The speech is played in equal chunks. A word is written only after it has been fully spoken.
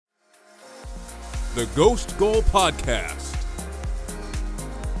the Ghost Goal Podcast.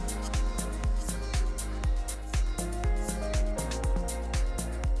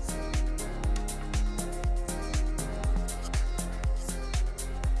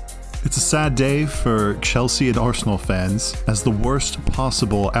 It's a sad day for Chelsea and Arsenal fans as the worst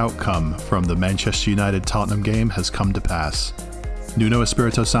possible outcome from the Manchester United-Tottenham game has come to pass. Nuno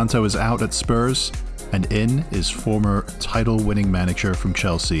Espirito Santo is out at Spurs, and in is former title-winning manager from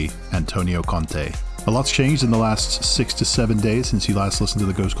Chelsea, Antonio Conte. A lot's changed in the last 6 to 7 days since you last listened to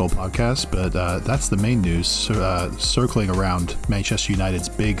the Ghost Goal podcast, but that's the main news circling around Manchester United's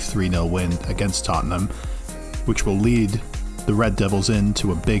big 3-0 win against Tottenham, which will lead the Red Devils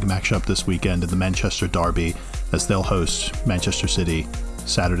into a big matchup this weekend in the Manchester Derby as they'll host Manchester City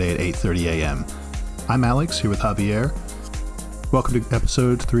Saturday at 8:30 a.m. I'm Alex, here with Javier. Welcome to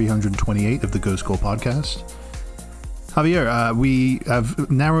episode 328 of the Ghost Goal Podcast. Javier, we have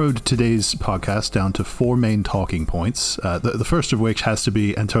narrowed today's podcast down to 4 main talking points, the first of which has to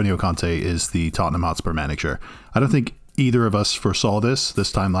be Antonio Conte is the Tottenham Hotspur manager. I don't think either of us foresaw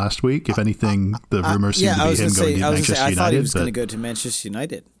this time last week. If anything, the rumors seem to be him going to Manchester United. I thought he was going to go to Manchester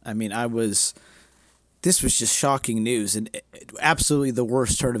United. I mean, this was just shocking news and absolutely the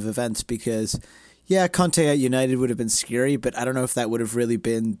worst turn of events because, yeah, Conte at United would have been scary, but I don't know if that would have really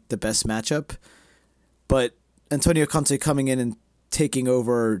been the best matchup. But Antonio Conte coming in and taking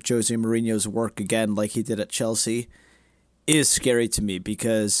over Jose Mourinho's work again like he did at Chelsea is scary to me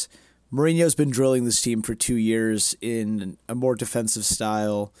because Mourinho's been drilling this team for 2 years in a more defensive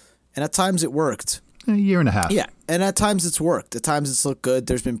style, and at times it worked. A year and a half. Yeah, and at times it's worked. At times it's looked good.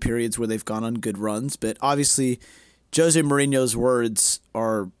 There's been periods where they've gone on good runs, but obviously Jose Mourinho's words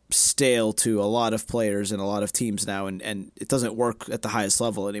are stale to a lot of players and a lot of teams now, and it doesn't work at the highest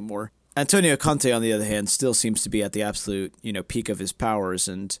level anymore. Antonio Conte, on the other hand, still seems to be at the absolute, peak of his powers,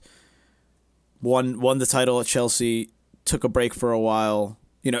 and won the title at Chelsea, took a break for a while,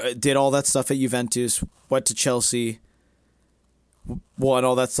 did all that stuff at Juventus, went to Chelsea, won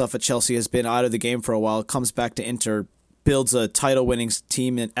all that stuff at Chelsea, has been out of the game for a while, comes back to Inter, builds a title-winning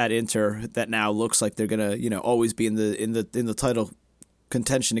team at Inter that now looks like they're gonna, always be in the title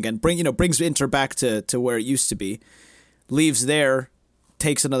contention again. Brings Inter back to where it used to be, leaves there,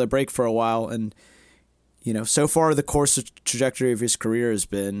 takes another break for a while, and so far the trajectory of his career has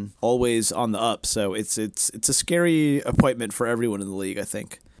been always on the up. So it's a scary appointment for everyone in the league, I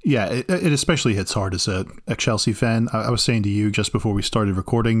think. Yeah, it especially hits hard as a Chelsea fan. I was saying to you just before we started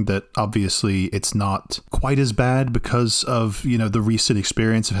recording that obviously it's not quite as bad because of, the recent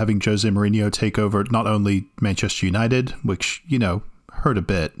experience of having Jose Mourinho take over not only Manchester United, which, hurt a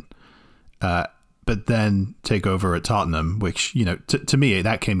bit, but then take over at Tottenham, which, to me,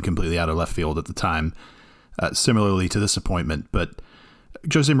 that came completely out of left field at the time, similarly to this appointment. But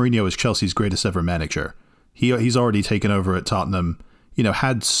Jose Mourinho is Chelsea's greatest ever manager. He's already taken over at Tottenham,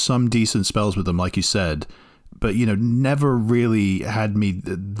 had some decent spells with them, like you said, but, never really had me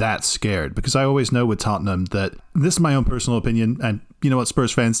that scared because I always know with Tottenham that this is my own personal opinion. And you know what,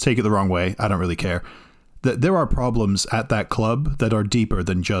 Spurs fans, take it the wrong way. I don't really care. That there are problems at that club that are deeper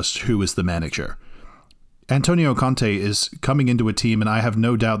than just who is the manager. Antonio Conte is coming into a team, and I have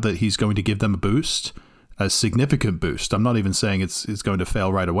no doubt that he's going to give them a boost, a significant boost. I'm not even saying it's going to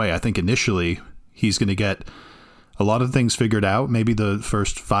fail right away. I think initially he's going to get a lot of things figured out. Maybe the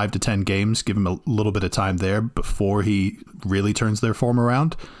first 5 to 10 games, give him a little bit of time there before he really turns their form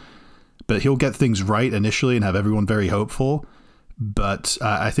around. But he'll get things right initially and have everyone very hopeful. But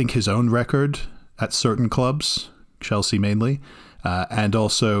I think his own record at certain clubs, Chelsea mainly, and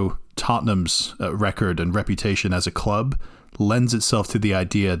also Tottenham's record and reputation as a club lends itself to the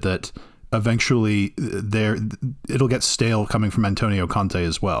idea that eventually it'll get stale coming from Antonio Conte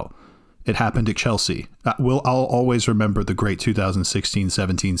as well. It happened at Chelsea. I'll always remember the great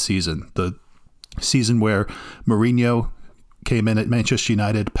 2016-17 season, the season where Mourinho came in at Manchester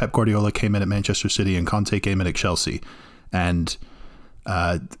United, Pep Guardiola came in at Manchester City, and Conte came in at Chelsea. And,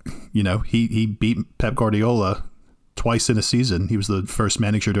 he beat Pep Guardiola twice in a season. He was the first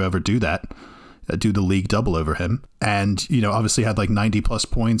manager to ever do that, do the league double over him. And, obviously had like 90 plus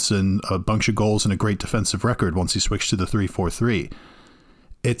points and a bunch of goals and a great defensive record once he switched to the 3-4-3.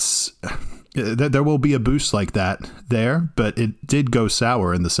 There will be a boost like that there, but it did go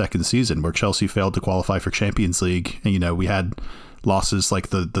sour in the second season where Chelsea failed to qualify for Champions League. And, we had losses like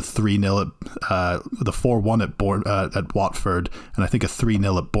the 3-0 the 4-1 at Watford, and I think a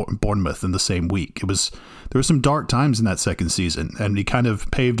 3-0 at Bournemouth in the same week. There were some dark times in that second season, and he kind of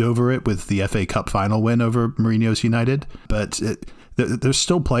paved over it with the FA Cup final win over Mourinho's United. But there's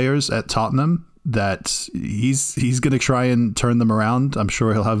still players at Tottenham that he's going to try and turn them around. I'm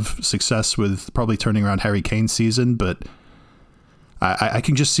sure he'll have success with probably turning around Harry Kane's season, but I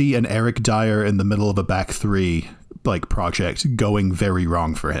can just see an Eric Dyer in the middle of a back three like project going very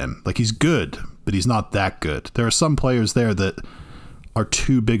wrong for him. Like, he's good, but he's not that good. There are some players there that are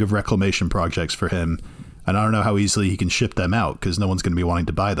too big of reclamation projects for him, and I don't know how easily he can ship them out because no one's going to be wanting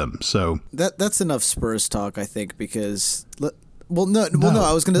to buy them. So that's enough Spurs talk, I think, because I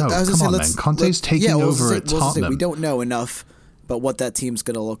was going to say, man. Conte's taking over at Tottenham. We don't know enough about what that team's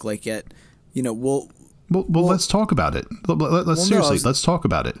going to look like yet. You know, Well, let's talk about it. Let's talk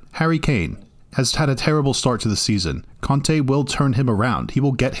about it. Harry Kane has had a terrible start to the season. Conte will turn him around. He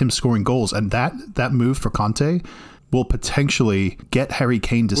will get him scoring goals, and that move for Conte will potentially get Harry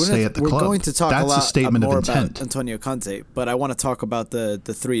Kane to stay at the club. We're going to talk a statement more of intent about Antonio Conte, but I want to talk about the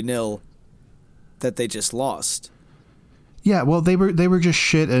 3-0 that they just lost. Yeah, well, they were just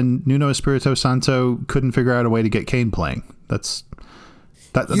shit, and Nuno Espirito Santo couldn't figure out a way to get Kane playing. I think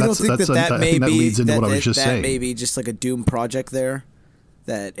that leads into what I was just saying. That may be just like a doom project there,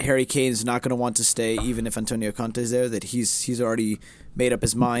 that Harry Kane's not going to want to stay even if Antonio Conte's there, that he's already made up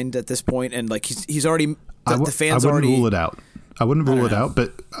his mind at this point, and like he's already the fans already. I wouldn't rule it out. I wouldn't rule it out,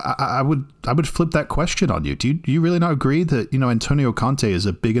 but I would flip that question on you. Do you really not agree that, Antonio Conte is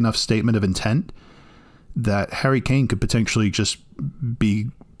a big enough statement of intent that Harry Kane could potentially just be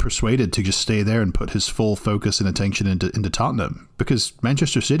persuaded to just stay there and put his full focus and attention into Tottenham? Because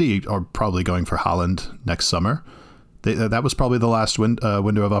Manchester City are probably going for Haaland next summer. That was probably the last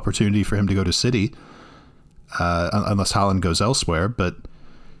window of opportunity for him to go to City, unless Haaland goes elsewhere. But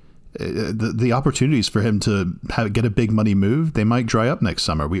the opportunities for him to get a big money move, they might dry up next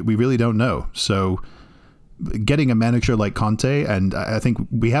summer. We really don't know. So getting a manager like Conte, and I think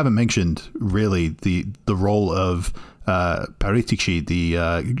we haven't mentioned really the role of Paratici,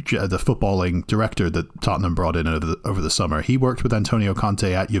 the footballing director that Tottenham brought in over the summer. He worked with Antonio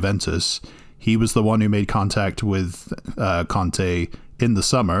Conte at Juventus. He was the one who made contact with Conte in the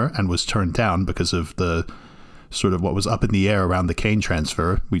summer and was turned down because of the sort of what was up in the air around the Kane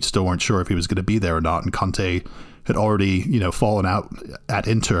transfer. We still weren't sure if he was going to be there or not, and Conte had already, fallen out at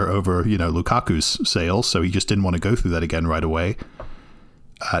Inter over, Lukaku's sale, so he just didn't want to go through that again right away.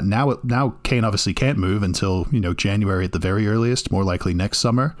 Now Kane obviously can't move until, January at the very earliest, more likely next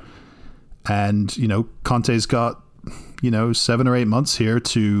summer. And, Conte's got, 7 or 8 months here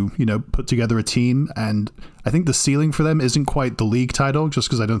to, put together a team. And I think the ceiling for them isn't quite the league title, just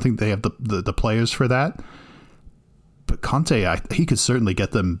because I don't think they have the players for that. But Conte, he could certainly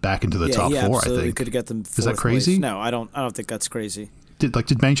get them back into the top four. I think could get them. Is that crazy? Place. No, I don't think that's crazy.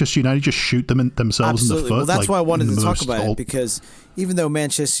 Did Manchester United just shoot themselves in the foot? Well, that's why I wanted to talk about it, because even though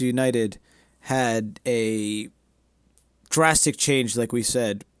Manchester United had a drastic change, like we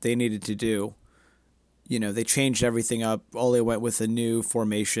said, they needed to do. They changed everything up. Ole went with a new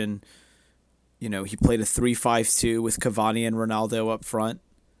formation. He played a 3-5-2 with Cavani and Ronaldo up front.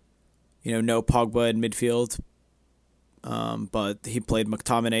 No Pogba in midfield. But he played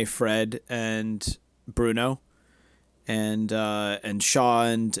McTominay, Fred, and Bruno, and Shaw,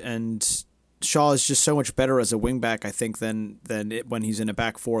 and Shaw is just so much better as a wingback, I think, than when he's in a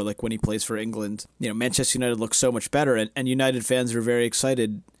back four, like when he plays for England. Manchester United looks so much better, and United fans are very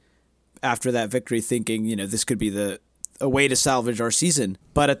excited after that victory, thinking this could be a way to salvage our season.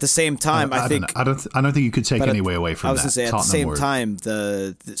 But at the same time, I don't think you could take any way away from that. I was going to say, at the same time,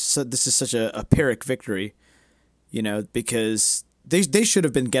 this is such a Pyrrhic victory. Because they should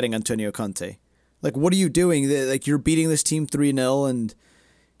have been getting Antonio Conte. Like, what are you doing? Like, you're beating this team 3-0, and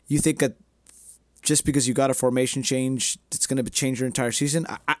you think that just because you got a formation change, it's going to change your entire season?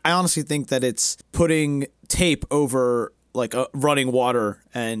 I honestly think that it's putting tape over, like, running water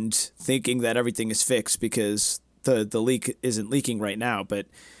and thinking that everything is fixed because the leak isn't leaking right now. But,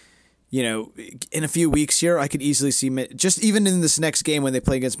 in a few weeks here, I could easily see, just even in this next game when they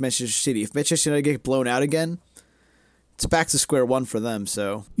play against Manchester City, if Manchester United get blown out again, it's back to square one for them.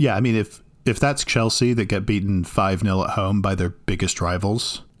 So yeah, I mean, if that's Chelsea that get beaten 5-0 at home by their biggest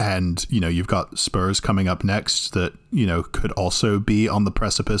rivals, and you've got Spurs coming up next that could also be on the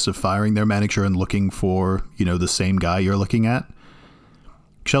precipice of firing their manager and looking for the same guy you're looking at.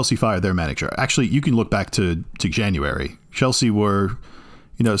 Chelsea fired their manager. Actually, you can look back to January. Chelsea were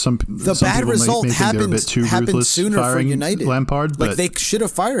some bad result happened sooner for United. Lampard, like they should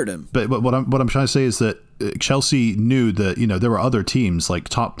have fired him. But what I'm trying to say is that Chelsea knew that there were other teams like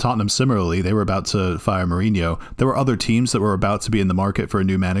Tottenham. Similarly, they were about to fire Mourinho. There were other teams that were about to be in the market for a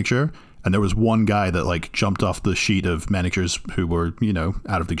new manager, and there was one guy that jumped off the sheet of managers who were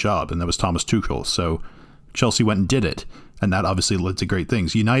out of the job, and that was Thomas Tuchel. So Chelsea went and did it, and that obviously led to great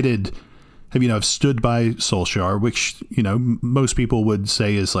things. United, have stood by Solskjaer, which, most people would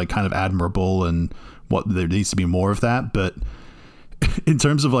say is like kind of admirable and what there needs to be more of that. But in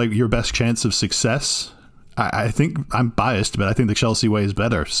terms of like your best chance of success, I think I'm biased, but I think the Chelsea way is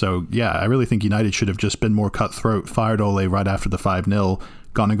better. So yeah, I really think United should have just been more cutthroat, fired Ole right after the 5-0,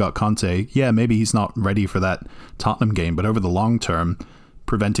 gone and got Conte. Yeah, maybe he's not ready for that Tottenham game, but over the long term,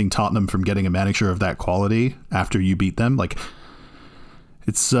 preventing Tottenham from getting a manager of that quality after you beat them, like,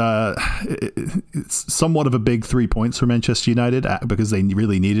 it's somewhat of a big 3 points for Manchester United because they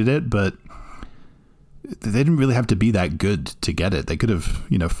really needed it, but they didn't really have to be that good to get it. They could have,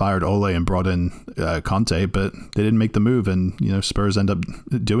 fired Ole and brought in Conte, but they didn't make the move, and Spurs end up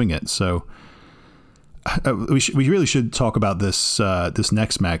doing it. So we really should talk about this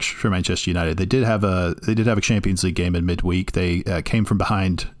next match for Manchester United. They did have a Champions League game in midweek. They came from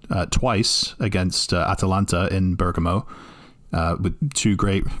behind twice against Atalanta in Bergamo. With 2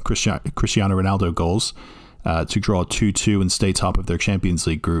 great Cristiano Ronaldo goals to draw 2-2 and stay top of their Champions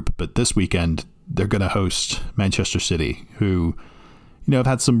League group. But this weekend, they're going to host Manchester City, who, have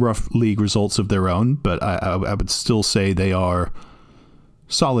had some rough league results of their own, but I would still say they are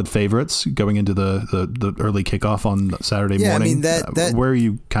solid favorites going into the early kickoff on Saturday morning. I mean, where are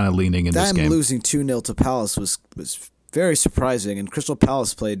you kind of leaning in this game? Them losing 2-0 to Palace was very surprising, and Crystal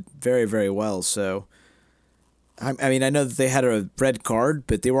Palace played very, very well, so... I mean, I know that they had a red card,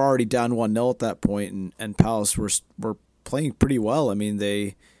 but they were already down 1-0 at that point, and Palace were playing pretty well. I mean,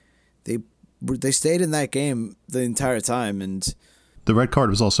 they stayed in that game the entire time, and the red card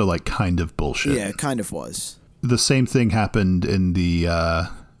was also like kind of bullshit. Yeah, it kind of was. The same thing happened in the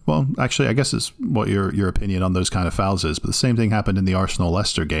well, actually, I guess it's what your opinion on those kind of fouls is, but the same thing happened in the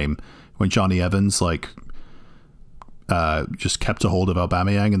Arsenal-Leicester game when Johnny Evans just kept a hold of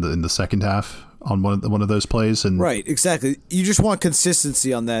Aubameyang in the second half on one of those plays. And right, exactly. You just want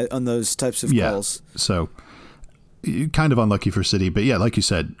consistency on those types of goals. So kind of unlucky for City, but yeah, like you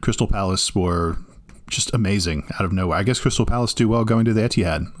said, Crystal Palace were just amazing out of nowhere. I guess Crystal Palace do well going to the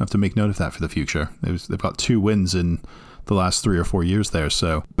Etihad. I have to make note of that for the future. They've got 2 wins in the last 3 or 4 years there.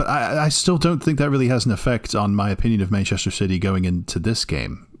 So, but I still don't think that really has an effect on my opinion of Manchester City going into this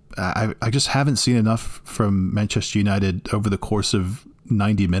game. I just haven't seen enough from Manchester United over the course of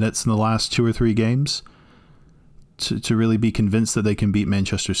 90 minutes in the last 2 or 3 games to really be convinced that they can beat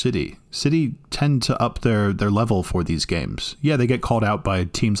Manchester City. City tend to up their level for these games. Yeah, they get called out by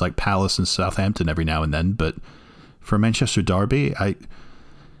teams like Palace and Southampton every now and then, but for Manchester derby, I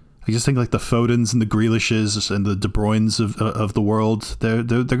just think like the Fodens and the Grealishes and the De Bruynes of the world, they're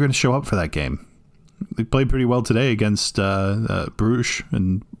going to show up for that game. They played pretty well today against Bruges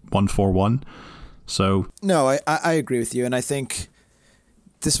and won 4-1. So no, I agree with you, and I think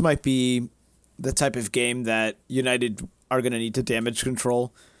this might be the type of game that United are going to need to damage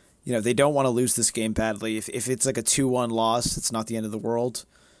control. They don't want to lose this game badly. If it's like a 2-1 loss, it's not the end of the world.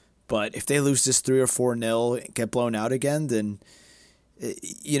 But if they lose this 3 or 4-0, get blown out again, then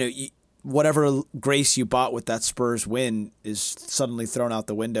whatever grace you bought with that Spurs win is suddenly thrown out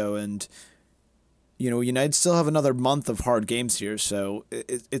the window. And United still have another month of hard games here, so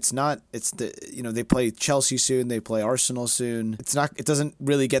they play Chelsea soon, they play Arsenal soon. It doesn't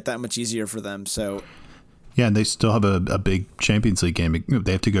really get that much easier for them. So yeah, and they still have a big Champions League game.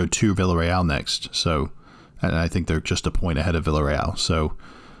 They have to go to Villarreal next, so and I think they're just a point ahead of Villarreal, so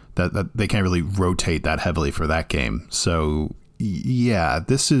that they can't really rotate that heavily for that game. So yeah,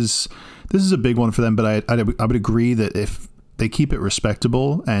 this is a big one for them. But I would agree that if they keep it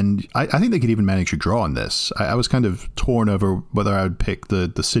respectable, and I think they could even manage a draw on this. I was kind of torn over whether I would pick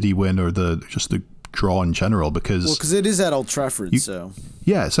the City win or just the draw in general, because it is at Old Trafford.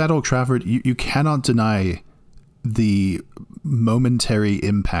 Yeah, it's at Old Trafford. You cannot deny the momentary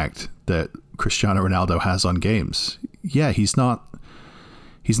impact that Cristiano Ronaldo has on games. Yeah, he's not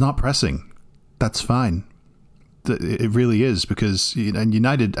pressing. That's fine. It really is, because and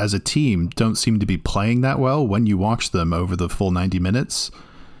United as a team don't seem to be playing that well when you watch them over the full 90 minutes.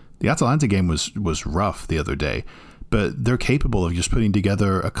 The Atalanta game was rough the other day, but they're capable of just putting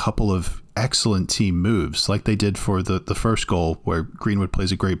together a couple of excellent team moves like they did for the first goal, where Greenwood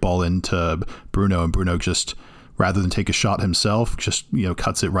plays a great ball into Bruno, and Bruno just, rather than take a shot himself, just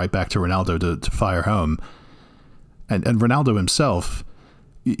cuts it right back to Ronaldo to fire home. And Ronaldo himself,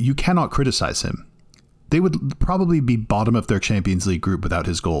 you cannot criticize him. They would probably be bottom of their Champions League group without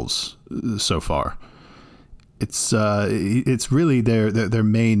his goals so far. It's really their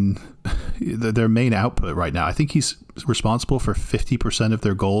main output right now. I think he's responsible for 50% of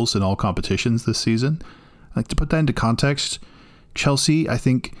their goals in all competitions this season. Like, to put that into context, Chelsea, I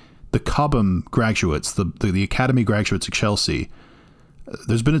think the Cobham graduates, the academy graduates of Chelsea,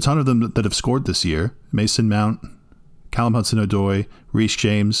 There's been a ton of them that have scored this year. Mason Mount, Callum Hudson-Odoi, Reece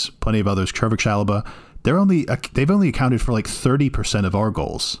James, plenty of others, Trevor Chalobah. They've only accounted for like 30% of our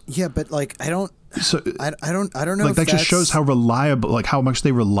goals. Yeah, but like I don't know. Like that just shows how reliable, like how much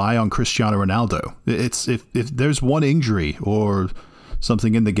they rely on Cristiano Ronaldo. It's if there's one injury or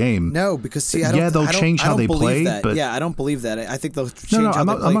something in the game. No, because see, they'll change how they play. But yeah, I don't believe that. I think they'll change I'm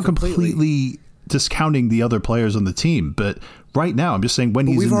not completely discounting the other players on the team, but right now I'm just saying when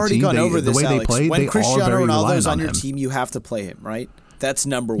he's in the team, the way they play, when they Cristiano are very Ronaldo is reliant on your him. team, you have to play him, right? That's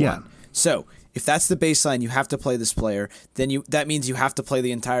number one. Yeah. So if that's the baseline, you have to play this player. Then that means you have to play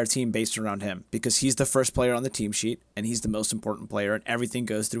the entire team based around him because he's the first player on the team sheet and he's the most important player, and everything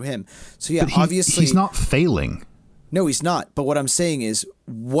goes through him. So yeah, obviously he's not failing. No, he's not. But what I'm saying is,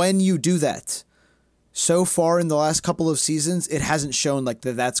 when you do that, so far in the last couple of seasons, it hasn't shown like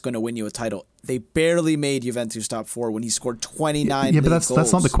that's going to win you a title. They barely made Juventus top four when he scored 29 Yeah, but that's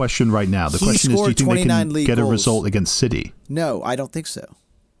not the question right now. The question is, do you think they can get a result against City? No, I don't think so.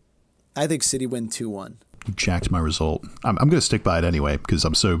 I think City win 2-1. You jacked my result. I'm going to stick by it anyway because I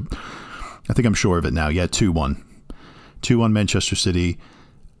think I'm sure of it now. Yeah, 2-1. 2-1 Manchester City.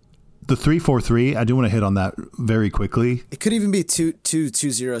 The 3-4-3, I do want to hit on that very quickly. It could even be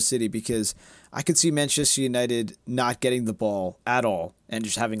 2-0 City because I could see Manchester United not getting the ball at all and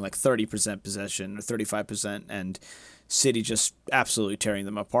just having like 30% possession or 35% and City just absolutely tearing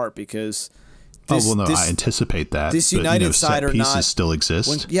them apart because I anticipate that. This United side set are not pieces still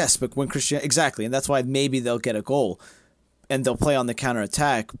exist. But when Cristiano, exactly, and that's why maybe they'll get a goal and they'll play on the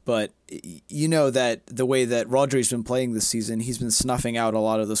counterattack. But you know that the way that Rodri's been playing this season, he's been snuffing out a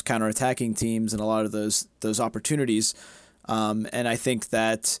lot of those counterattacking teams and a lot of those opportunities. And I think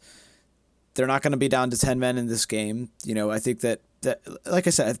that they're not going to be down to 10 men in this game. You know, I think that like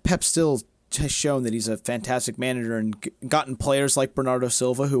I said, Pep still has shown that he's a fantastic manager and gotten players like Bernardo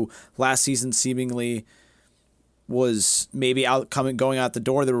Silva, who last season seemingly was maybe going out the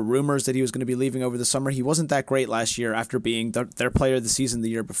door. There were rumors that he was going to be leaving over the summer. He wasn't that great last year after being their player of the season the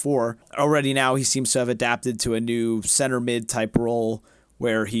year before. Already now he seems to have adapted to a new center mid type role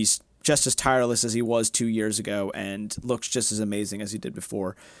where he's just as tireless as he was 2 years ago and looks just as amazing as he did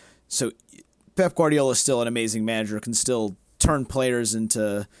before. So Pep Guardiola is still an amazing manager, can still turn players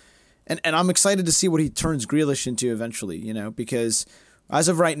into... And I'm excited to see what he turns Grealish into eventually, you know, because as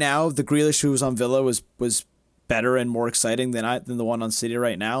of right now, the Grealish who was on Villa was better and more exciting than the one on City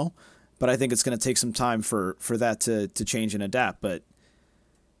right now. But I think it's going to take some time for that to change and adapt. But,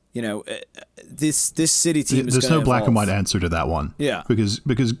 you know, this City team is going to There's no black and white answer to that one. Yeah. Because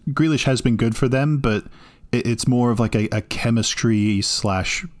Grealish has been good for them, but it's more of like a chemistry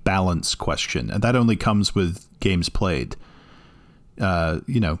 / balance question. And that only comes with games played. You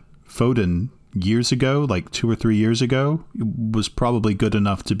know, Foden years ago, like 2 or 3 years ago, was probably good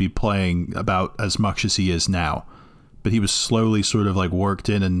enough to be playing about as much as he is now. But he was slowly sort of like worked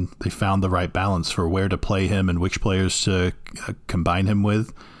in and they found the right balance for where to play him and which players to combine him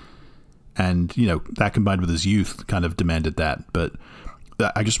with. And, you know, that combined with his youth kind of demanded that. But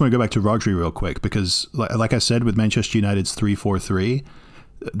I just want to go back to Rodri real quick because, like I said, with Manchester United's 3-4-3,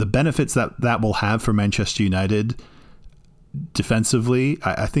 the benefits that will have for Manchester United defensively,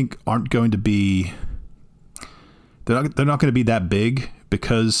 I think aren't going to be. They're not going to be that big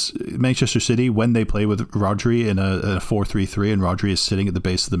because Manchester City, when they play with Rodri in a 4-3-3 and Rodri is sitting at the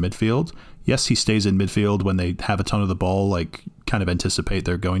base of the midfield, yes, he stays in midfield when they have a ton of the ball, like kind of anticipate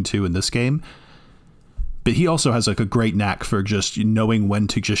they're going to in this game. But he also has like a great knack for just knowing when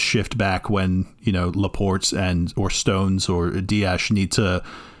to just shift back when, you know, Laporte or Stones or Dias need to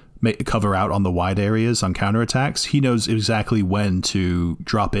cover out on the wide areas on counterattacks. He knows exactly when to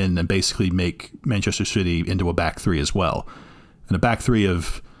drop in and basically make Manchester City into a back three as well. And a back three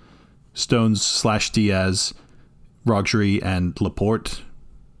of Stones / Diaz, Rodri and Laporte,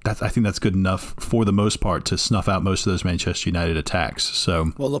 I think that's good enough for the most part to snuff out most of those Manchester United attacks.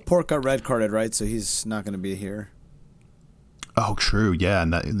 So, well, Laporte got red carded, right? So he's not going to be here. Oh, true.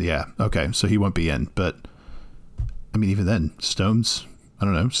 Yeah, okay, so he won't be in. But I mean, even then, Stones. I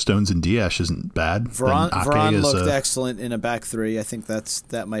don't know. Stones and Dias isn't bad. Varane looked excellent in a back three. I think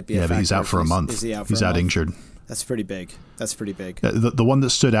that might be a factor. But he's out for a month. He's out injured. That's pretty big. The one that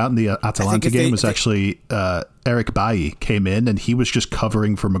stood out in the Atalanta game was actually Eric Bailly came in and he was just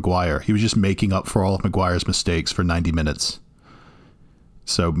covering for Maguire. He was just making up for all of Maguire's mistakes for 90 minutes.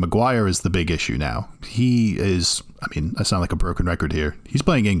 So Maguire is the big issue now. He is, I mean, I sound like a broken record here. He's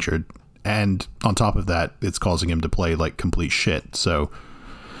playing injured. And on top of that, it's causing him to play like complete shit. So,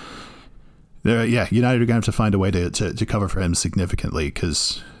 United are going to have to find a way to cover for him significantly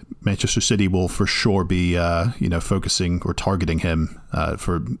because Manchester City will for sure be, focusing or targeting him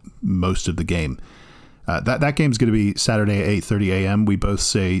for most of the game. That game's going to be Saturday at 8:30 a.m. We both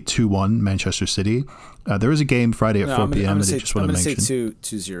say 2-1 Manchester City. There is a game Friday at 4 p.m. that I just want to mention. I'm going to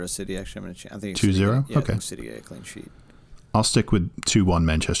say 2-0 City, actually. I think 2-0? Yeah, okay. I think City get a clean sheet. I'll stick with 2-1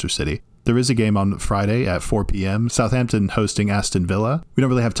 Manchester City. There is a game on Friday at 4 p.m. Southampton hosting Aston Villa. We don't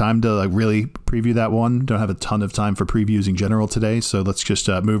really have time to really preview that one. Don't have a ton of time for previews in general today, so let's just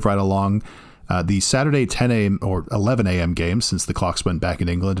move right along. The Saturday 10 a.m. or 11 a.m. game, since the clocks went back in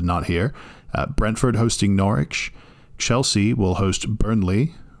England and not here. Brentford hosting Norwich. Chelsea will host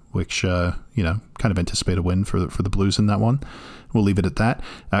Burnley, which, kind of anticipate a win for the Blues in that one. We'll leave it at that.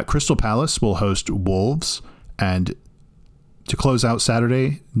 Crystal Palace will host Wolves. And to close out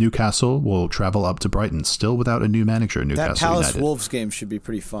Saturday, Newcastle will travel up to Brighton, still without a new manager. Newcastle that Palace-Wolves Wolves game should be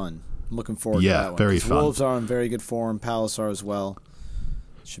pretty fun. I'm looking forward to that one. Yeah, very fun. Wolves are in very good form. Palace are as well.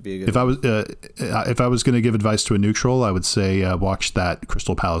 Should be a good If I was going to give advice to a neutral, I would say watch that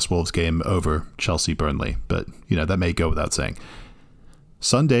Crystal Palace Wolves game over Chelsea Burnley. But, that may go without saying.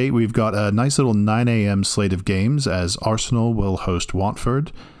 Sunday, we've got a nice little 9 a.m. slate of games as Arsenal will host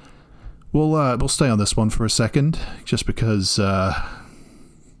Watford. We'll stay on this one for a second, just because I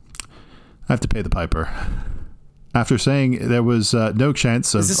have to pay the piper. After saying there was no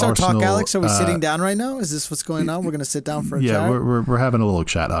chance of Is this Arsenal, our talk, Alex? Are we sitting down right now? Is this what's going on? We're going to sit down for a chat? Yeah, we're having a little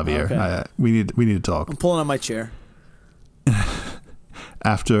chat, Javier. Okay. We need to talk. I'm pulling on my chair.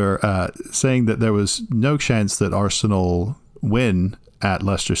 After saying that there was no chance that Arsenal win at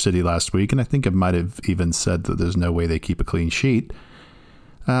Leicester City last week, and I think I might have even said that there's no way they keep a clean sheet,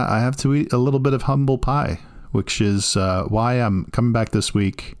 I have to eat a little bit of humble pie, which is why I'm coming back this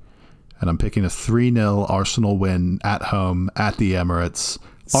week, and I'm picking a 3-0 Arsenal win at home at the Emirates.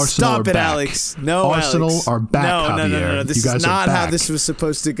 Arsenal Stop are it, back. Alex. No, Arsenal Alex. are back, Javier. No. This you guys is not are back. how this was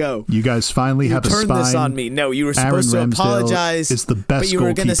supposed to go. You guys finally have a spine. You turned this on me. No, you were supposed Aaron to Ramsdale apologize. is the best but you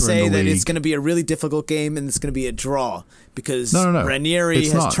were going to say in the that league. it's going to be a really difficult game and it's going to be a draw because No. Ranieri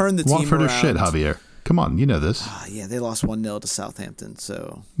it's has not. turned the team Watford around. are shit, Javier. Come on, you know this. Yeah, they lost 1-0 to Southampton.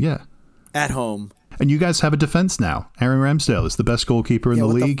 So Yeah. at home. And you guys have a defense now. Aaron Ramsdale is the best goalkeeper in the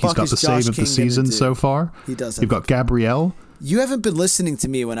what the league. He's fuck got is the Josh save of the King gonna season do? so far. He does. You've got Gabriel. You haven't been listening to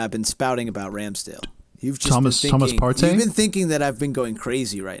me when I've been spouting about Ramsdale. You've just Thomas Partey? You've been thinking that I've been going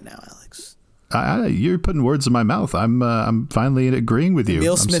crazy right now, Alex. You're putting words in my mouth. I'm finally agreeing with you.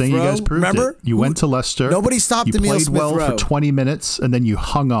 Emile I'm Smith saying Rowe, you guys proved remember? it. You went to Leicester. Nobody stopped you Emile played Smith well Rowe. for 20 minutes, and then you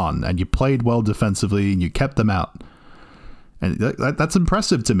hung on, and you played well defensively, and you kept them out. And that's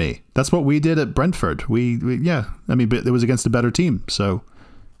impressive to me. That's what we did at Brentford. But it was against a better team. So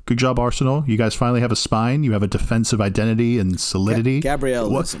good job, Arsenal. You guys finally have a spine. You have a defensive identity and solidity. Gabriel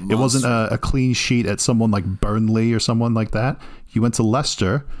was a monster. It wasn't a clean sheet at someone like Burnley or someone like that. You went to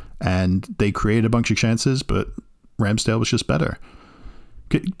Leicester, and they created a bunch of chances, but Ramsdale was just better.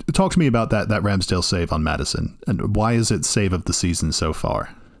 Talk to me about that Ramsdale save on Maddison, and why is it save of the season so far?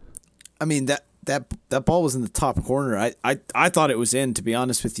 I mean, that ball was in the top corner. I thought it was in, to be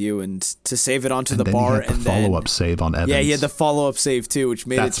honest with you, and to save it onto the bar, and then he had the follow-up save on Evans. Yeah, he had the follow-up save too, which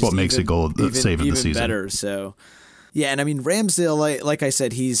made that's it just what makes even, it the save of the season better. So, yeah, and I mean Ramsdale, like I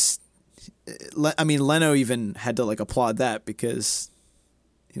said, Leno even had to applaud that because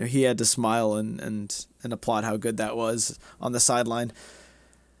he had to smile and applaud how good that was on the sideline.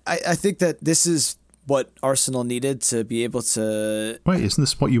 I think that this is what Arsenal needed to be able to... Wait, isn't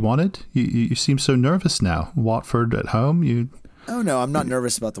this what you wanted? You seem so nervous now. Watford at home, Oh, no, I'm not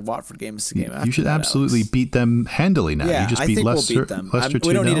nervous about the Watford game. It's the game after you should that, absolutely Alex. beat them handily now. Yeah, you just I beat think Leicester, we'll beat them. Leicester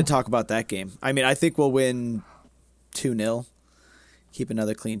We don't 2-0. need to talk about that game. I mean, I think we'll win 2-0, keep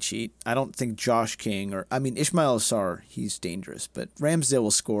another clean sheet. I don't think Josh King Ismail Assar, he's dangerous, but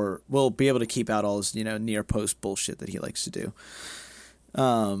Ramsdale will be able to keep out all his, near post bullshit that he likes to do.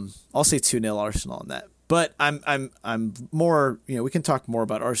 I'll say 2-0 Arsenal on that. But I'm more, we can talk more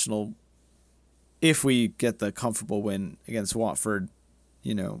about Arsenal if we get the comfortable win against Watford,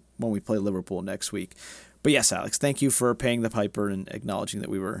 when we play Liverpool next week. But yes, Alex, thank you for paying the piper and acknowledging that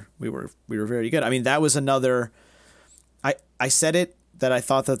we were very good. I mean, that was another. I said it that I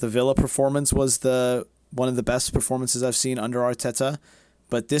thought that the Villa performance was one of the best performances I've seen under Arteta,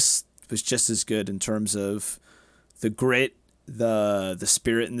 but this was just as good in terms of the grit, the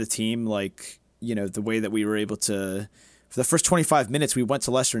spirit in the team, the way that we were able to, for the first 25 minutes, we went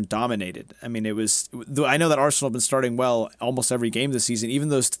to Leicester and dominated. I mean, I know that Arsenal have been starting well almost every game this season. Even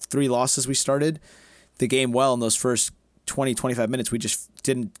those 3 losses we started the game well in those first 20, 25 minutes, we just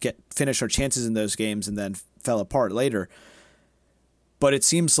didn't finish our chances in those games and then fell apart later. But it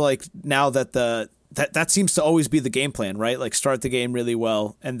seems like now that the that seems to always be the game plan, right? Like start the game really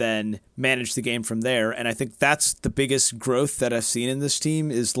well and then manage the game from there. And I think that's the biggest growth that I've seen in this team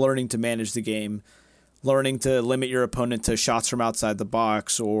is learning to manage the game, learning to limit your opponent to shots from outside the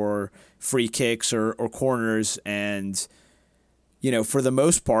box or free kicks or corners. And, for the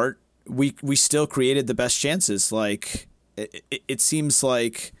most part, we still created the best chances. Like it seems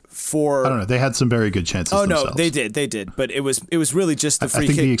like I don't know. They had some very good chances. Oh themselves. No, they did. But it was really just the free kick. I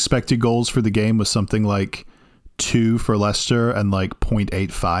think kick. the expected goals for the game was something like 2 for Leicester and like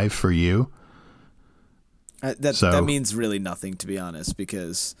 0.85 for you. That means really nothing, to be honest,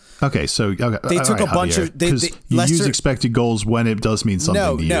 because they took a bunch of you use expected goals when it does mean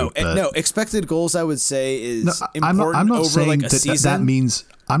something to you. No. Expected goals, I would say, is important I'm not over saying like a season. That means.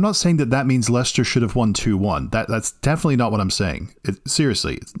 I'm not saying that means Leicester should have won 2-1. That's definitely not what I'm saying.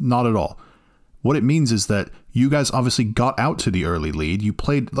 Seriously, it's not at all. What it means is that you guys obviously got out to the early lead. You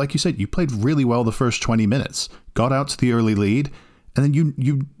played, like you said, you played really well the first 20 minutes. Got out to the early lead, and then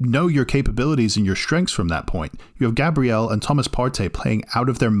you know your capabilities and your strengths from that point. You have Gabriel and Thomas Partey playing out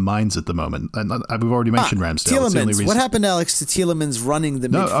of their minds at the moment. And we've already mentioned Ramsdale. Tielemans. What happened, Alex, to Tielemans running the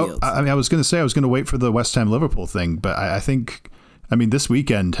midfield? I was going to wait for the West Ham Liverpool thing, but I think... this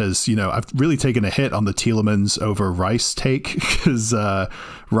weekend has, I've really taken a hit on the Tielemans over Rice take because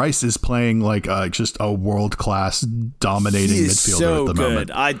Rice is playing like just a world-class dominating midfielder at the moment.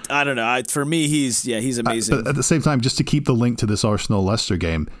 I don't know. For me, he's amazing. But at the same time, just to keep the link to this Arsenal-Leicester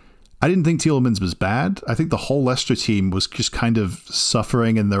game, I didn't think Tielemans was bad. I think the whole Leicester team was just kind of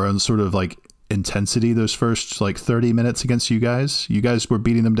suffering in their own sort of like intensity those first like 30 minutes against you guys. You guys were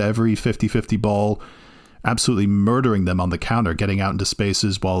beating them to every 50-50 ball, absolutely murdering them on the counter, getting out into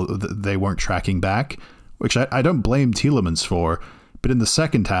spaces while they weren't tracking back, which I don't blame Tielemans for. But in the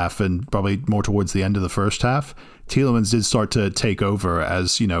second half, and probably more towards the end of the first half, Tielemans did start to take over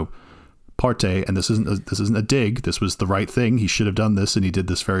as, Partey, and this isn't a dig, this was the right thing, he should have done this, and he did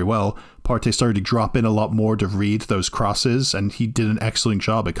this very well. Partey started to drop in a lot more to read those crosses, and he did an excellent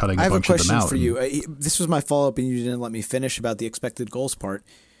job at cutting a bunch of them out. I have a question for you. This was my follow-up, and you didn't let me finish about the expected goals part.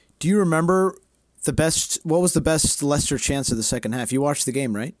 Do you remember... what was the best Leicester chance of the second half? You watched the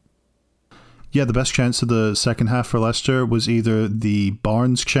game, right? Yeah, the best chance of the second half for Leicester was either the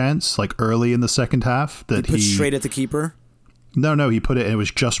Barnes chance, like early in the second half, that he put straight at the keeper. No, he put it, and it was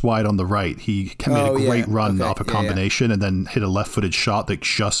just wide on the right. He made a great run off a combination and then hit a left-footed shot that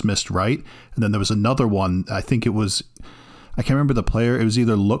just missed right. And then there was another one, I can't remember the player. It was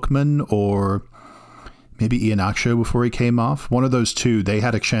either Lookman or maybe Iheanacho before he came off. One of those two, they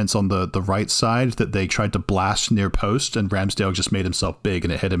had a chance on the right side that they tried to blast near post, and Ramsdale just made himself big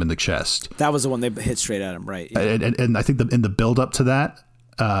and it hit him in the chest. That was the one they hit straight at him, right? Yeah. And I think in the build-up to that,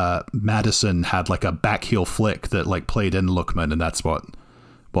 Maddison had like a back heel flick that like played in Lookman, and that's what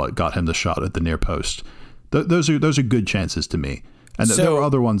got him the shot at the near post. Those are good chances to me. And there were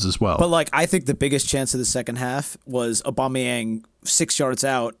other ones as well. But like, I think the biggest chance of the second half was Aubameyang 6 yards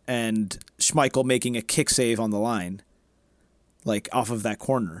out and Schmeichel making a kick save on the line, like off of that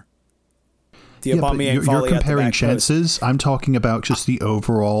corner. The Aubameyang volley. You're comparing chances. Post. I'm talking about just the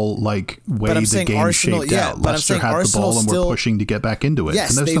overall like way the game shaped out. Leicester had the ball and were pushing to get back into it.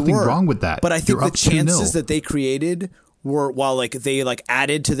 Yes, and there's nothing wrong with that. But I think the chances that they created were, while like they like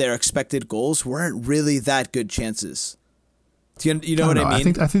added to their expected goals, weren't really that good chances. Do you know what I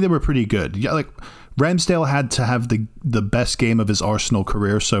mean? I think they were pretty good. Yeah, like Ramsdale had to have the best game of his Arsenal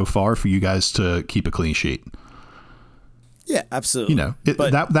career so far for you guys to keep a clean sheet. Yeah, absolutely.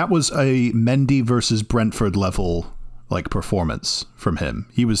 That was a Mendy versus Brentford level like performance from him.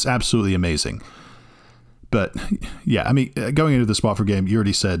 He was absolutely amazing. But yeah, I mean, going into the Watford game, you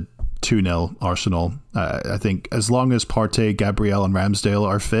already said 2-0 Arsenal. I think as long as Partey, Gabriel, and Ramsdale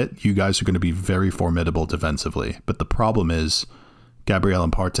are fit, you guys are going to be very formidable defensively. But the problem is Gabriel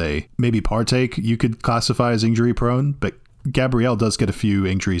and Partey. Maybe Partey you could classify as injury prone, but Gabriel does get a few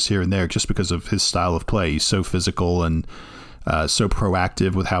injuries here and there just because of his style of play. He's so physical and so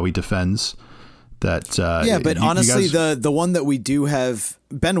proactive with how he defends. But honestly, the one that we do have,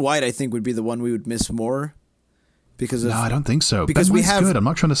 Ben White, I think would be the one we would miss more. No, I don't think so. Because we have good. I'm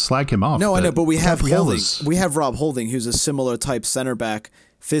not trying to slag him off. No, I know, but we have Holding. We have Rob Holding, who's a similar type center back,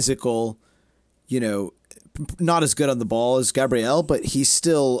 physical, not as good on the ball as Gabriel, but he's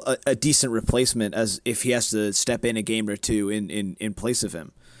still a decent replacement as if he has to step in a game or two in place of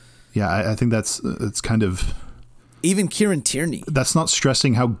him. Yeah, I think that's kind of. Even Kieran Tierney. That's not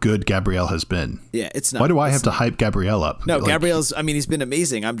stressing how good Gabriel has been. Yeah, it's not. Why do I have to hype Gabriel up? No, Gabriel's. I mean, he's been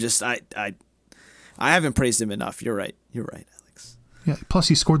amazing. I'm just I haven't praised him enough. You're right, Alex. Yeah. Plus,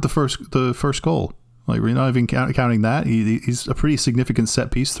 he scored the first goal. Like, we're not even counting that. He's a pretty significant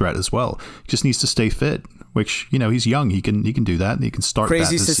set piece threat as well. He just needs to stay fit, which, he's young. He can do that, and he can start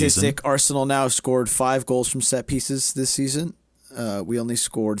Crazy that this statistic, season. Arsenal now scored 5 goals from set pieces this season. We only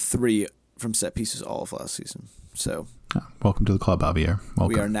scored 3 from set pieces all of last season. So welcome to the club, Javier. Welcome.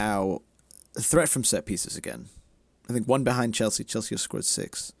 We are now a threat from set pieces again. I think 1 behind Chelsea. Chelsea has scored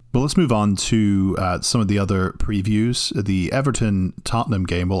 6. Well, let's move on to some of the other previews. The Everton-Tottenham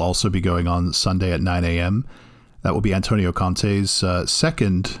game will also be going on Sunday at 9 a.m. That will be Antonio Conte's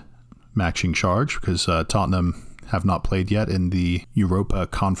second matching charge, because Tottenham have not played yet in the Europa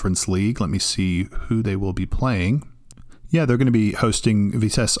Conference League. Let me see who they will be playing. Yeah, they're going to be hosting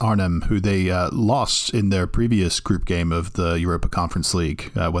Vitesse Arnhem, who they lost in their previous group game of the Europa Conference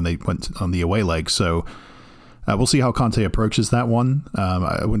League when they went on the away leg. So we'll see how Conte approaches that one.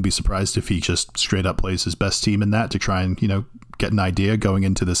 I wouldn't be surprised if he just straight up plays his best team in that to try and, get an idea going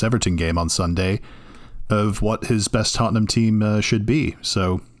into this Everton game on Sunday of what his best Tottenham team should be.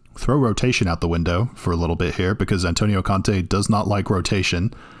 So throw rotation out the window for a little bit here, because Antonio Conte does not like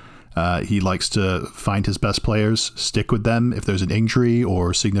rotation. He likes to find his best players, stick with them. If there's an injury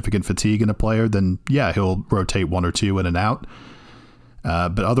or significant fatigue in a player, then yeah, he'll rotate 1 or 2 in and out.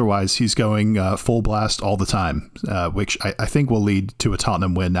 But otherwise, he's going full blast all the time, which I think will lead to a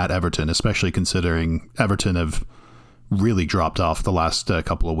Tottenham win at Everton, especially considering Everton have really dropped off the last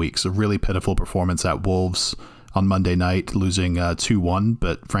couple of weeks. A really pitiful performance at Wolves on Monday night, losing 2-1,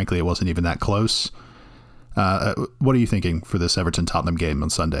 but frankly, it wasn't even that close. What are you thinking for this Everton-Tottenham game on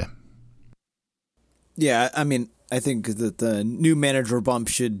Sunday? Yeah, I mean, I think that the new manager bump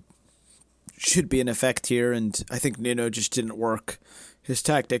should be in effect here, and I think Nuno just didn't work. His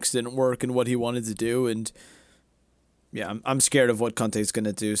tactics didn't work in what he wanted to do, and yeah, I'm scared of what Conte's going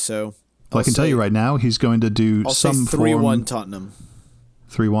to do. So I can tell you right now, he's going to do some 3-1 Tottenham.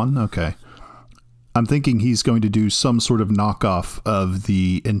 3-1? Okay. I'm thinking he's going to do some sort of knockoff of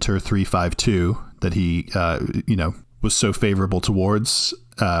the Inter 3-5-2 that he, was so favorable towards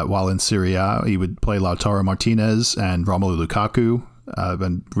while in Serie A. He would play Lautaro Martinez and Romelu Lukaku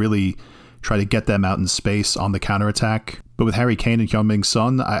and really try to get them out in space on the counterattack. But with Harry Kane and Heung-min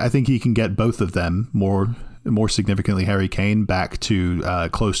Son, I think he can get both of them, more significantly Harry Kane, back to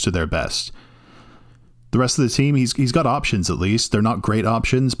close to their best. The rest of the team, he's got options at least. They're not great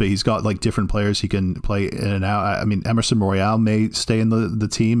options, but he's got like different players he can play in and out. I mean, Emerson Royale may stay in the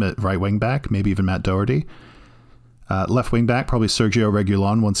team at right wing back, maybe even Matt Doherty. Left wing back, probably Sergio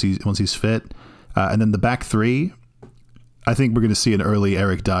Reguilon once he's fit. And then the back three, I think we're going to see an early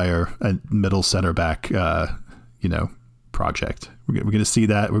Eric Dyer and middle center back, project. We're going to see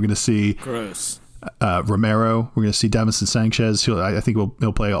that. We're going to see Romero. We're going to see Davinson Sanchez. I think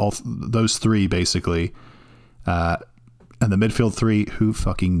he'll play all those 3 basically. And the midfield 3, who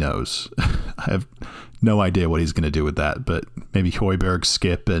fucking knows? I have no idea what he's going to do with that, but maybe Højbjerg,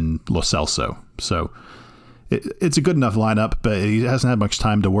 Skip, and Lo Celso. So it's a good enough lineup, but he hasn't had much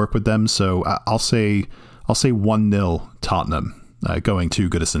time to work with them. So I'll say 1-0 Tottenham going to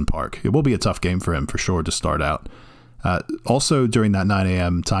Goodison Park. It will be a tough game for him for sure to start out. Also, during that 9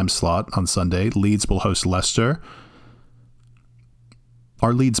 a.m. time slot on Sunday, Leeds will host Leicester.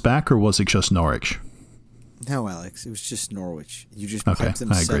 Are Leeds back, or was it just Norwich? No, Alex, it was just Norwich. You just piped them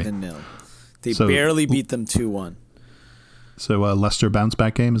 7-0. They So barely beat them 2-1. So Leicester bounce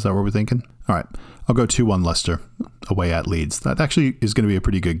back game, is that what we're thinking? All right, I'll go 2-1 Leicester away at Leeds. That actually is going to be a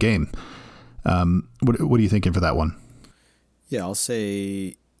pretty good game. What are you thinking for that one? Yeah, I'll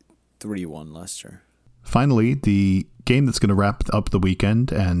say 3-1 Leicester. Finally, the game that's going to wrap up the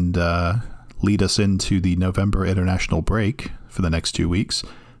weekend and lead us into the November international break for the next 2 weeks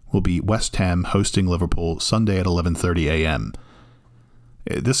will be West Ham hosting Liverpool Sunday at 11:30 a.m.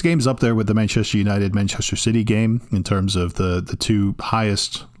 This game's up there with the Manchester United-Manchester City game in terms of the 2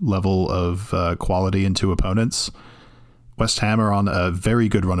 highest level of quality in 2 opponents. West Ham are on a very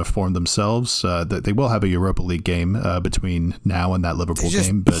good run of form themselves. They will have a Europa League game between now and that Liverpool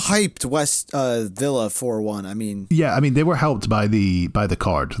game. But hyped Villa 4-1. I mean, yeah, they were helped by the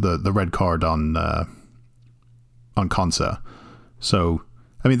card, the red card on Konsa. So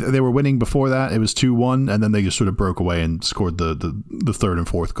they were winning before that. It was 2-1, and then they just sort of broke away and scored the third and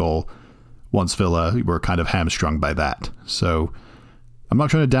fourth goal once Villa were kind of hamstrung by that. So I'm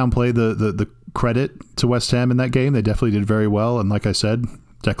not trying to downplay the credit to West Ham in that game. They definitely did very well. And like I said,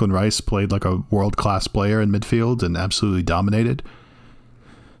 Declan Rice played like a world-class player in midfield and absolutely dominated.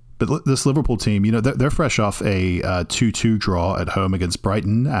 But this Liverpool team, they're fresh off a 2-2 draw at home against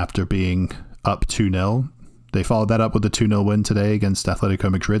Brighton after being up 2-0. They followed that up with a 2-0 win today against Atletico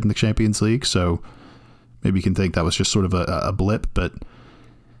Madrid in the Champions League. So maybe you can think that was just sort of a blip. But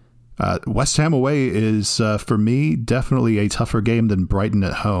West Ham away is, for me, definitely a tougher game than Brighton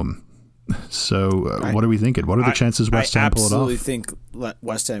at home. So what are we thinking? What are the chances West Ham pull it off? I absolutely think let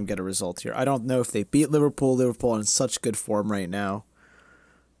West Ham get a result here. I don't know if they beat Liverpool. Liverpool in such good form right now.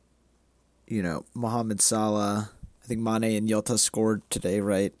 You know, Mohamed Salah, I think Mane and Jota scored today,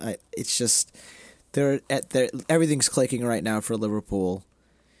 right? It's just everything's clicking right now for Liverpool.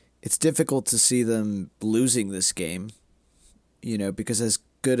 It's difficult to see them losing this game, you know, because as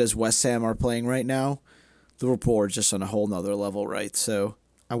good as West Ham are playing right now, Liverpool are just on a whole nother level, right? So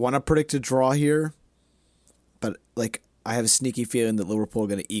I want to predict a draw here, but like I have a sneaky feeling that Liverpool are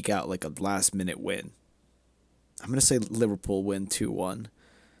going to eke out like a last-minute win. I'm going to say Liverpool win 2-1.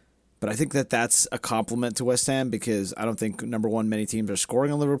 But I think that that's a compliment to West Ham because I don't think, number one, many teams are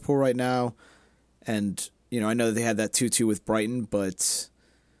scoring on Liverpool right now. And, you know, I know that they had that 2-2 with Brighton, but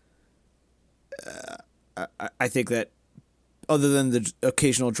I think that other than the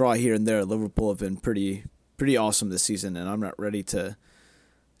occasional draw here and there, Liverpool have been pretty awesome this season, and I'm not ready to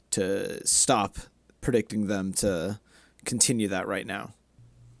stop predicting them to continue that right now.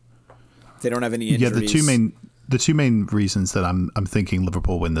 They don't have any injuries. Yeah, the two main reasons that I'm thinking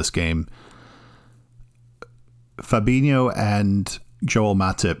Liverpool win this game, Fabinho and Joel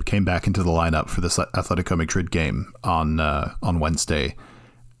Matip came back into the lineup for this Atletico Madrid game on Wednesday.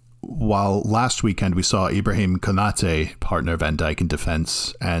 While last weekend we saw Ibrahim Konate partner Van Dijk in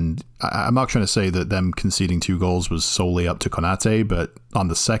defense, and I'm not trying to say that them conceding 2 goals was solely up to Konate, but on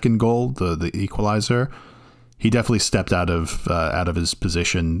the second goal, the equalizer, he definitely stepped out of his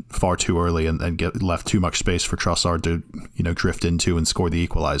position far too early and left too much space for Trossard to, you know, drift into and score the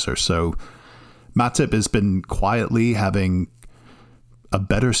equalizer. So Matip has been quietly having a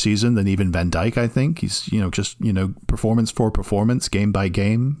better season than even Van Dijk, I think. He's, just performance for performance, game by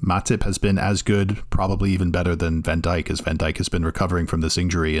game. Matip has been as good, probably even better than Van Dijk, as Van Dijk has been recovering from this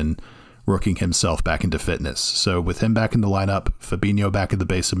injury and working himself back into fitness. So with him back in the lineup, Fabinho back at the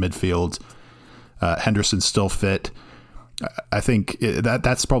base of midfield, Henderson's still fit, I think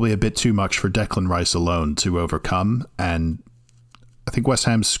that's probably a bit too much for Declan Rice alone to overcome. And I think West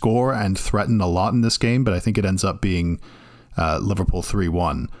Ham score and threaten a lot in this game, but I think it ends up being Liverpool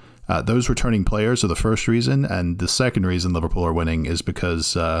 3-1. Those returning players are the first reason, and the second reason Liverpool are winning is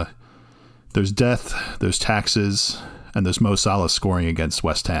because there's death, there's taxes, and there's Mo Salah scoring against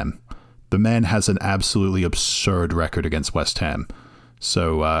West Ham. The man has an absolutely absurd record against West Ham.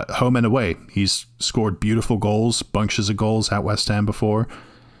 So home and away, he's scored beautiful goals, bunches of goals at West Ham before.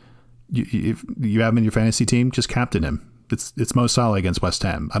 If you have him in your fantasy team, just captain him. It's Mo Salah against West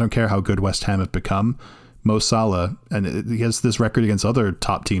Ham. I don't care how good West Ham have become. Mo Salah, and he has this record against other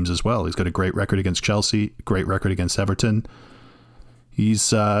top teams as well. He's got a great record against Chelsea, great record against Everton.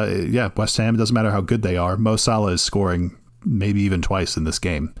 He's, West Ham, it doesn't matter how good they are. Mo Salah is scoring maybe even twice in this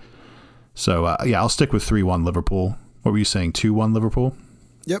game. So, I'll stick with 3-1 Liverpool. What were you saying, 2-1 Liverpool?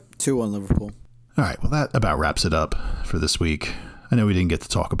 Yep, 2-1 Liverpool. All right, well, that about wraps it up for this week. I know we didn't get to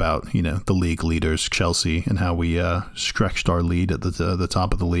talk about, the league leaders, Chelsea, and how we stretched our lead at the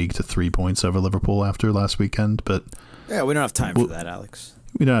top of the league to 3 points over Liverpool after last weekend. But yeah, we don't have time for that, Alex.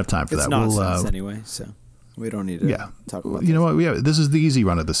 We don't have time for that. It's nonsense anyway, so we don't need to talk about that. You know what? Yeah, this is the easy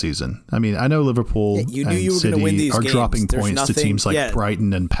run of the season. I mean, I know Liverpool and City are dropping points to teams like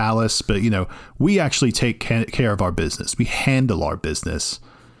Brighton and Palace, but, we actually take care of our business. We handle our business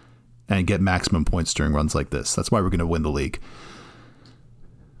and get maximum points during runs like this. That's why we're going to win the league.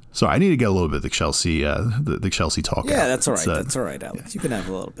 So I need to get a little bit of the Chelsea talk. Yeah, that's all right. That's all right, Alex. You can have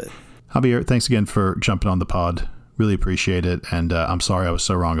a little bit. Javier, thanks again for jumping on the pod. Really appreciate it. And I'm sorry I was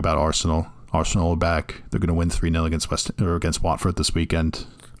so wrong about Arsenal. Arsenal are back. They're going to win 3-0 against Watford this weekend.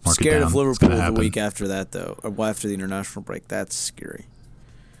 Mark Scared it down. of Liverpool the week after that, though, or after the international break. That's scary.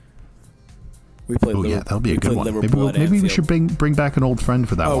 We played. Yeah, that'll be a good one. Maybe we should bring back an old friend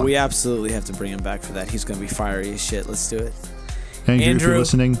for that one. Oh, we absolutely have to bring him back for that. He's going to be fiery as shit. Let's do it. Andrew, if you're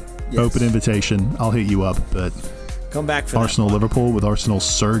listening, open invitation. I'll hit you up, but come back for Arsenal Liverpool, with Arsenal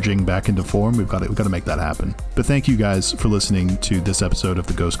surging back into form. We've got to make that happen. But thank you guys for listening to this episode of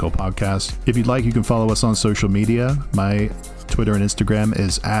the Ghost Goal Podcast. If you'd like, you can follow us on social media. My Twitter and Instagram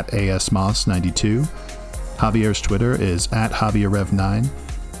is @ASMoss92. Javier's Twitter is @JavierRev9.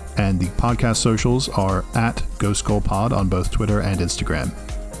 And the podcast socials are @GhostGoalPod on both Twitter and Instagram.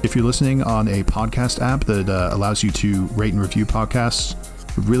 If you're listening on a podcast app that allows you to rate and review podcasts,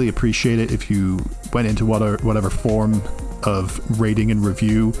 we'd really appreciate it if you went into whatever form of rating and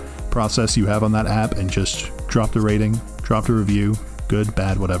review process you have on that app and just dropped a rating, dropped a review, good,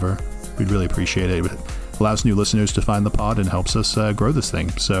 bad, whatever. We'd really appreciate it. It allows new listeners to find the pod and helps us grow this thing.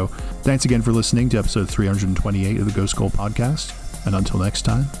 So thanks again for listening to episode 328 of the Ghost Goal Podcast. And until next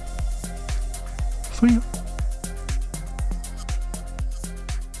time, for you.